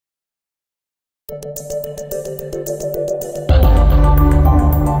One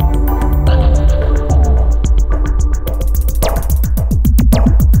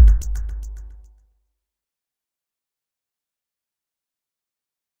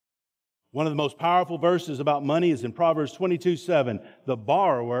of the most powerful verses about money is in Proverbs 22:7. The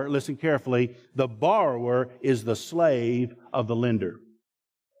borrower, listen carefully, the borrower is the slave of the lender.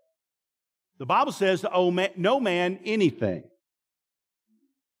 The Bible says to owe no man anything.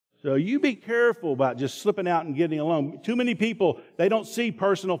 So you be careful about just slipping out and getting a loan. Too many people, they don't see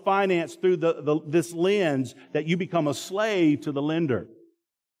personal finance through this lens that you become a slave to the lender.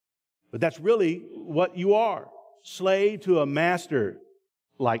 But that's really what you are. Slave to a master.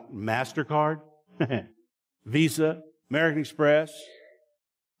 Like MasterCard, Visa, American Express,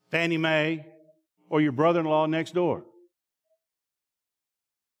 Fannie Mae, or your brother-in-law next door.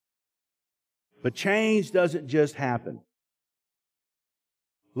 But change doesn't just happen.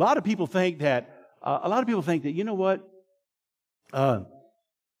 A lot of people think that, you know what?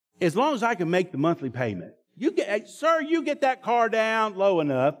 As long as I can make the monthly payment, you get that car down low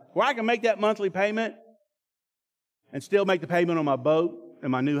enough where I can make that monthly payment and still make the payment on my boat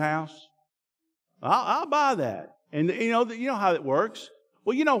and my new house, I'll buy that. And you know how it works.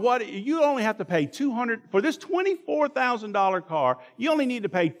 Well, you know what? You only have to pay $200 for this $24,000 car. You only need to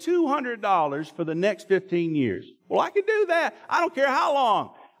pay $200 for the next 15 years. Well, I can do that. I don't care how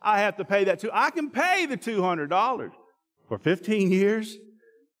long I have to pay that to. I can pay the $200 for 15 years.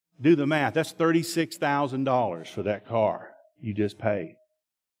 Do the math. That's $36,000 for that car you just paid.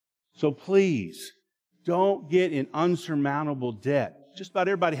 So please, don't get in unsurmountable debt. Just about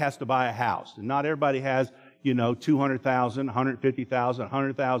everybody has to buy a house, and not everybody has, $200,000, $150,000,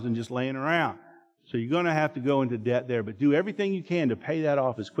 $100,000 just laying around. So you're going to have to go into debt there, but do everything you can to pay that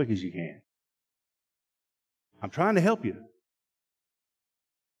off as quick as you can. I'm trying to help you.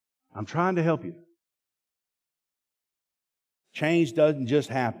 I'm trying to help you. Change doesn't just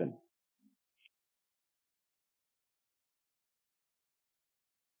happen.